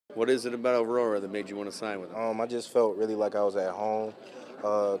What is it about Aurora that made you want to sign with them? I just felt really like I was at home.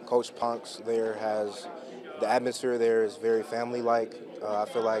 Coach Punks there has the atmosphere there is very family-like. I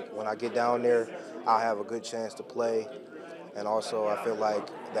feel like when I get down there, I'll have a good chance to play, and also I'll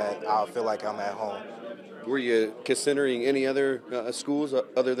feel like I'm at home. Were you considering any other schools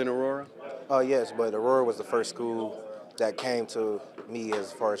other than Aurora? Yes, but Aurora was the first school that came to me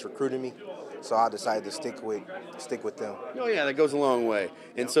as far as recruiting me, so I decided to stick with them. Oh yeah, that goes a long way.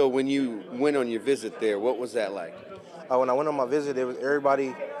 And so when you went on your visit there, what was that like? When I went on my visit, it was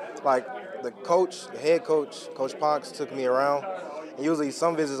everybody, like the head coach, Coach Ponks, took me around. And usually,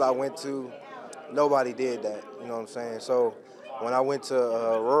 some visits I went to, nobody did that. You know what I'm saying? So when I went to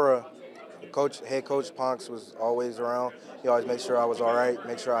Aurora, head coach Ponks was always around. He always made sure I was all right,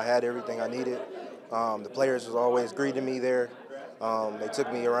 make sure I had everything I needed. The players was always greeting me there. They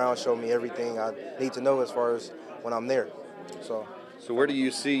took me around, showed me everything I need to know as far as when I'm there. So. So where do you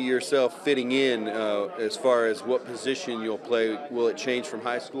see yourself fitting in as far as what position you'll play? Will it change from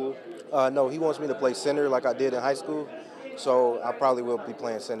high school? No, he wants me to play center like I did in high school, so I probably will be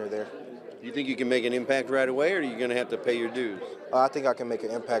playing center there. Do you think you can make an impact right away, or are you going to have to pay your dues? I think I can make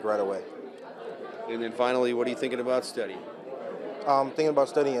an impact right away. And then finally, what are you thinking about studying? I'm thinking about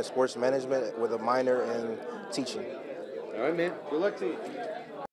studying sports management with a minor in teaching. All right, man. Good luck to you.